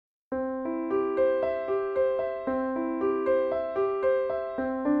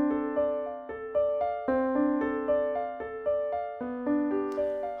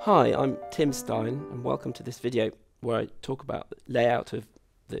Hi, I'm Tim Stein and welcome to this video where I talk about the layout of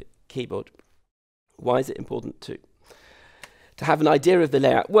the keyboard. Why is it important to have an idea of the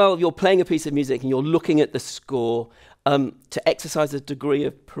layout? Well, you're playing a piece of music and you're looking at the score. To exercise a degree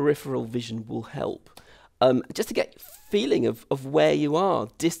of peripheral vision will help. Just to get feeling of where you are,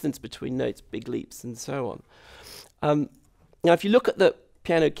 distance between notes, big leaps and so on. Now if you look at the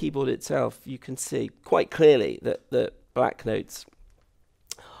piano keyboard itself, you can see quite clearly that the black notes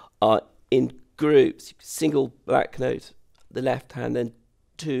are in groups. Single black note, the left hand, then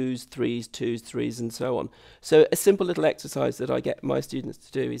twos, threes, and so on. So a simple little exercise that I get my students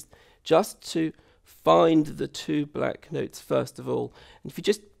to do is just to find the two black notes first of all. And if you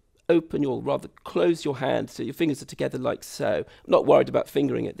just open your, rather close your hand so your fingers are together like so. I'm not worried about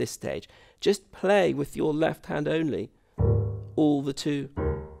fingering at this stage. Just play with your left hand only all the two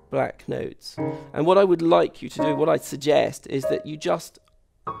black notes. And what I would like you to do, what I suggest, is that you just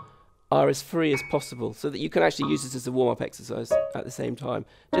are as free as possible so that you can actually use this as a warm-up exercise at the same time.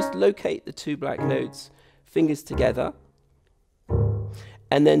 Just locate the two black notes, fingers together,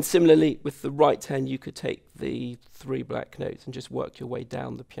 and then similarly with the right hand you could take the three black notes and just work your way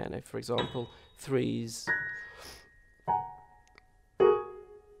down the piano. For example, threes,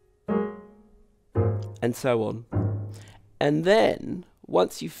 and so on. And then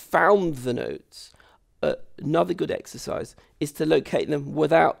once you've found the notes, another good exercise is to locate them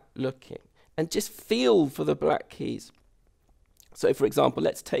without looking and just feel for the black keys. So for example,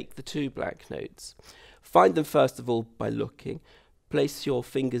 let's take the two black notes. Find them first of all by looking. Place your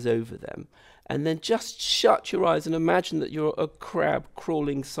fingers over them and then just shut your eyes and imagine that you're a crab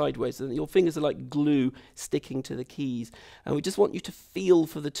crawling sideways and your fingers are like glue sticking to the keys, and we just want you to feel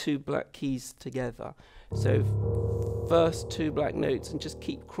for the two black keys together. So first two black notes and just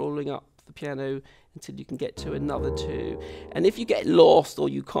keep crawling up the piano until you can get to another two, and if you get lost or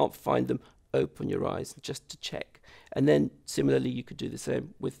you can't find them, open your eyes just to check. And then similarly you could do the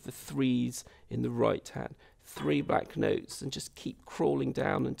same with the threes in the right hand. Three black notes and just keep crawling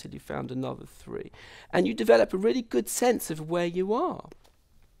down until you found another three, and you develop a really good sense of where you are.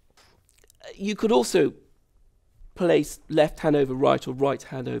 You could also place left hand over right or right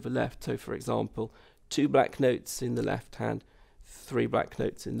hand over left. So for example, two black notes in the left hand, three black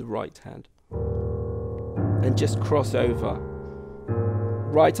notes in the right hand, and just cross over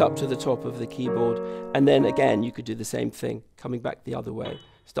right up to the top of the keyboard. And then again you could do the same thing coming back the other way,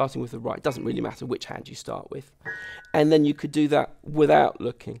 starting with the right. Doesn't really matter which hand you start with, and then you could do that without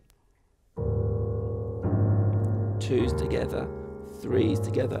looking. Twos together, threes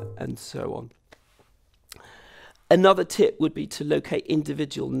together, and so on. Another tip would be to locate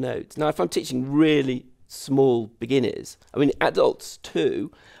individual notes. Now if I'm teaching really small beginners, I mean adults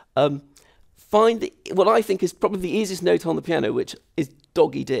too, find what I think is probably the easiest note on the piano, which is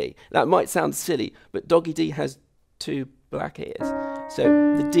doggy D. That might sound silly, but doggy D has two black ears. So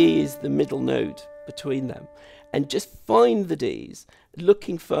the D is the middle note between them. And just find the Ds,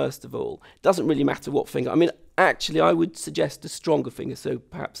 looking first of all. Doesn't really matter what finger. I mean, actually, I would suggest a stronger finger, so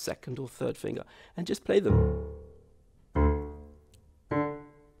perhaps second or third finger, and just play them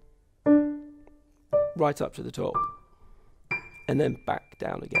right up to the top, and then back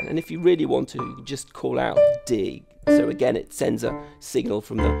down again. And if you really want to, you can just call out D. So again, it sends a signal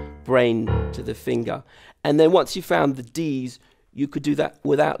from the brain to the finger. And then once you've found the Ds, you could do that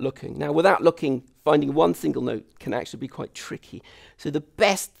without looking. Now, without looking, finding one single note can actually be quite tricky. So the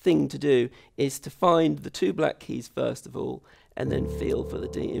best thing to do is to find the two black keys first of all, and then feel for the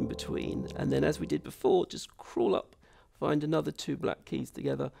D in between. And then as we did before, just crawl up, find another two black keys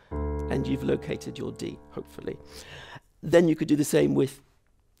together, and you've located your D, hopefully. Then you could do the same with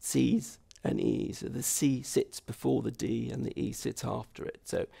Cs and E's. So the C sits before the D and the E sits after it.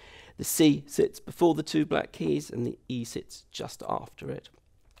 So the C sits before the two black keys and the E sits just after it.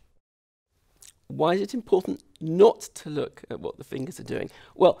 Why is it important not to look at what the fingers are doing?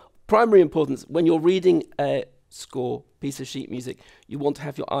 Well, primary importance, when you're reading a score, piece of sheet music, you want to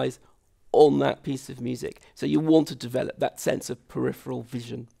have your eyes on that piece of music. So you want to develop that sense of peripheral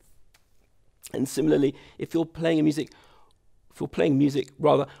vision. And similarly, if you're playing music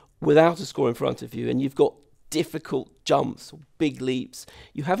rather without a score in front of you and you've got difficult jumps or big leaps,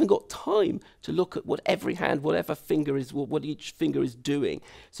 you haven't got time to look at what every hand, whatever finger is, what each finger is doing.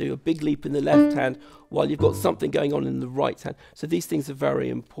 So a big leap in the left hand while you've got something going on in the right hand. So these things are very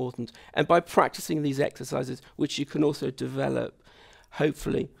important. And by practicing these exercises, which you can also develop,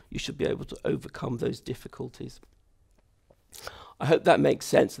 hopefully you should be able to overcome those difficulties. I hope that makes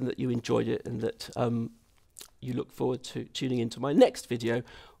sense and that you enjoyed it, and that you look forward to tuning into my next video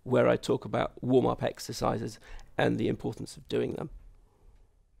where I talk about warm-up exercises and the importance of doing them.